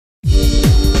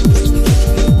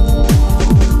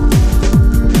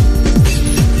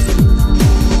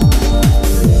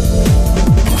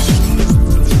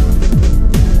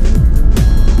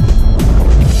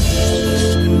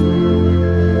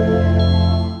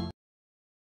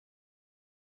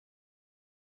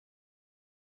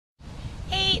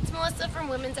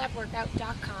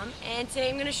womensappworkout.com, and today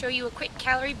I'm going to show you a quick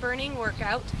calorie burning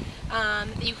workout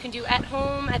that you can do at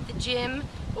home, at the gym,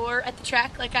 or at the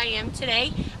track like I am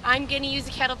today. I'm going to use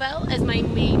a kettlebell as my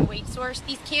main weight source.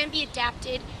 These can be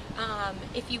adapted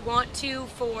if you want to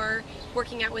for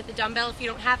working out with a dumbbell. If you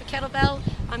don't have a kettlebell,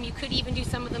 you could even do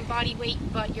some of them body weight,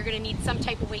 but you're going to need some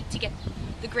type of weight to get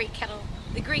the great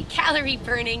calorie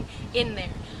burning in there.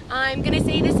 I'm going to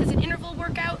say this is an interval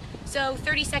workout, so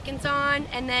 30 seconds on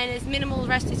and then as minimal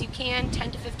rest as you can,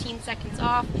 10 to 15 seconds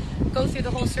off. Go through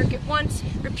the whole circuit once,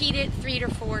 repeat it 3 to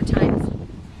 4 times.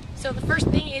 So the first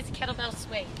thing is kettlebell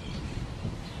swing.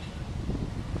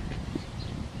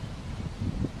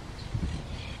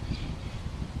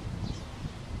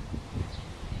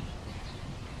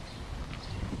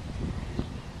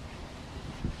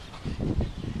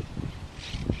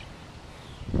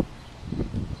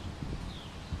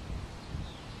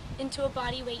 Into a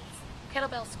body weight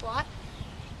kettlebell squat.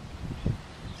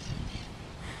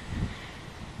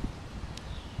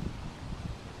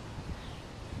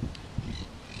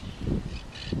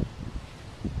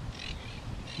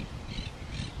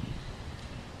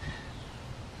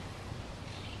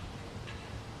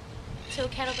 To a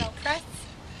kettlebell press.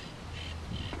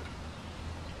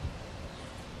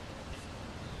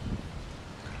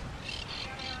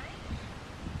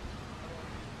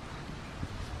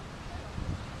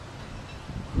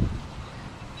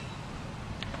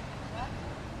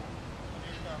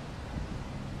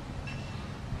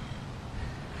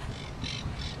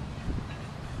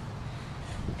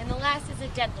 And the last is a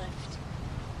deadlift.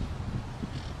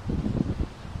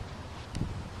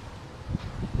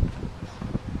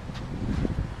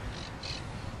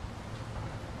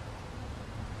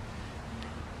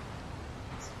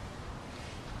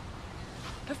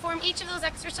 Perform each of those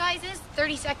exercises,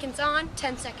 30 seconds on,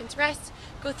 10 seconds rest.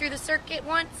 Go through the circuit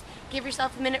once, give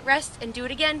yourself a minute rest, and do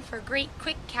it again for a great,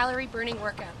 quick calorie burning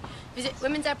workout. Visit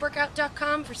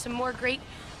womensappworkout.com for some more great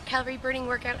calorie burning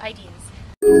workout ideas.